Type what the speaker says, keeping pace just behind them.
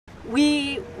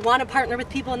want to partner with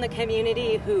people in the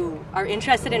community who are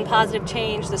interested in positive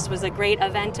change. This was a great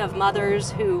event of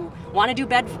mothers who want to do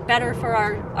better for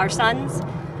our sons.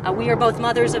 We are both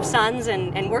mothers of sons,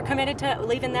 and we're committed to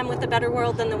leaving them with a better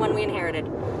world than the one we inherited.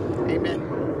 Amen.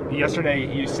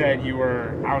 Yesterday you said you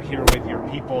were out here with your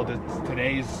people. Does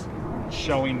today's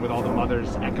showing with all the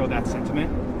mothers echo that sentiment?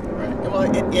 Right.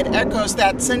 Well, it echoes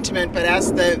that sentiment, but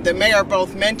as the mayor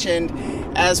both mentioned,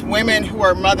 as women who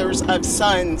are mothers of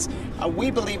sons,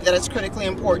 we believe that it's critically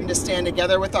important to stand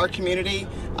together with our community.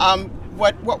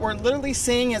 What we're literally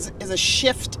seeing is a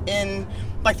shift in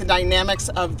like the dynamics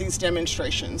of these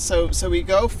demonstrations. So we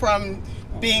go from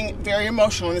being very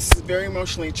emotional, and this is very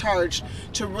emotionally charged,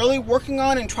 to really working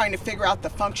on and trying to figure out the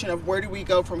function of where do we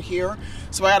go from here.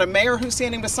 So I had a mayor who's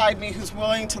standing beside me who's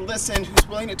willing to listen, who's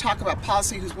willing to talk about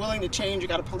policy, who's willing to change. You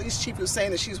got a police chief who's saying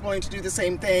that she's willing to do the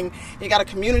same thing. You got a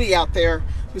community out there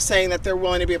who's saying that they're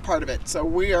willing to be a part of it. So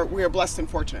we are blessed and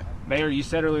fortunate. Mayor, you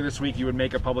said earlier this week you would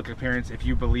make a public appearance if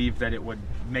you believed that it would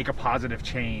make a positive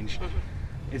change.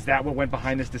 Is that what went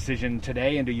behind this decision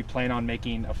today, and do you plan on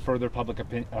making a further public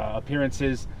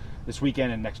appearances this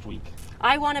weekend and next week?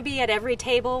 I want to be at every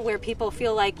table where people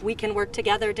feel like we can work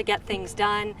together to get things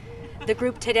done. The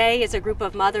group today is a group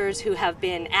of mothers who have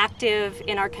been active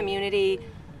in our community.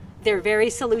 They're very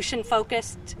solution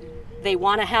focused. They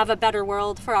want to have a better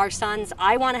world for our sons.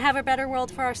 I want to have a better world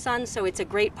for our sons, so it's a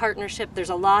great partnership. There's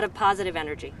a lot of positive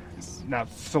energy. Now,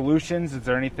 solutions, is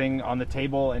there anything on the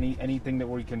table, anything that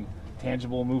we can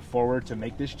tangible move forward to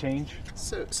make this change?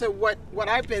 So what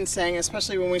I've been saying,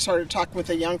 especially when we started talking with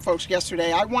the young folks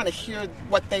yesterday, I want to hear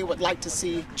what they would like to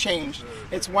see change.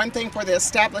 It's one thing for the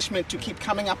establishment to keep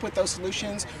coming up with those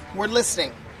solutions. We're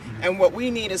listening. And what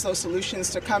we need is those solutions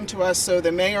to come to us, so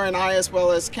the mayor and I, as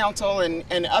well as council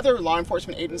and other law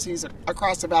enforcement agencies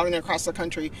across the valley and across the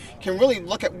country, can really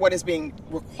look at what is being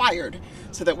required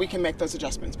so that we can make those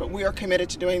adjustments. But we are committed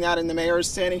to doing that, and the mayor is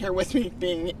standing here with me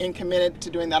being committed to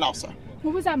doing that also.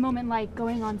 What was that moment like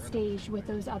going on stage with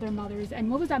those other mothers, and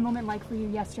what was that moment like for you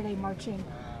yesterday marching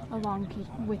along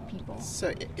with people?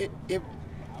 So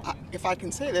if I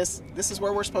can say this is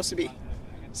where we're supposed to be.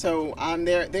 So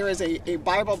there is a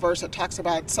Bible verse that talks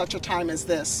about such a time as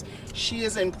this. She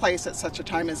is in place at such a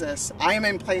time as this. I am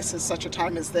in place at such a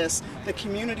time as this. The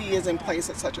community is in place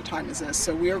at such a time as this.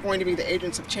 So we are going to be the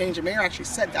agents of change. The mayor actually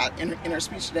said that in her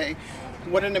speech today.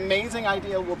 What an amazing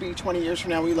idea will be 20 years from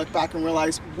now. We look back and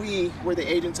realize we were the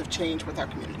agents of change with our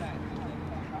community.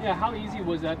 Yeah, how easy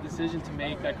was that decision to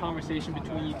make, that conversation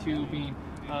between you two being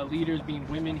leaders, being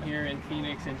women here in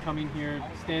Phoenix, and coming here,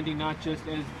 standing not just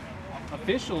as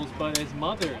officials, but as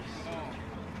mothers?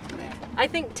 I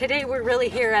think today we're really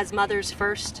here as mothers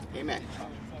first. Amen.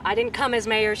 I didn't come as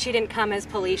mayor, she didn't come as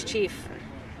police chief.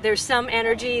 There's some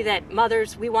energy that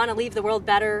mothers, we want to leave the world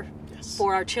better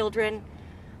for our children.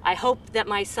 I hope that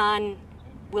my son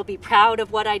will be proud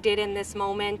of what I did in this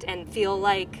moment and feel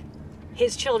like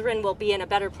his children will be in a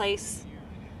better place.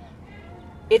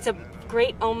 It's a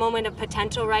great moment of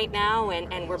potential right now,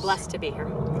 and we're blessed to be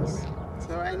here.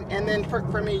 So, and then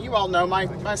for me, you all know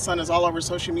my son is all over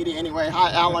social media anyway.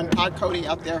 Hi, Alan. Hi, Cody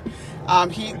out there.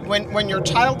 When your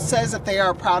child says that they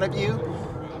are proud of you,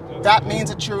 that means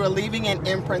that you're leaving an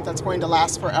imprint that's going to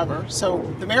last forever. So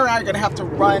the mayor and I are going to have to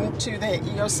run to the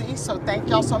EOC. So thank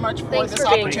y'all so much for this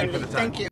opportunity. Thank you.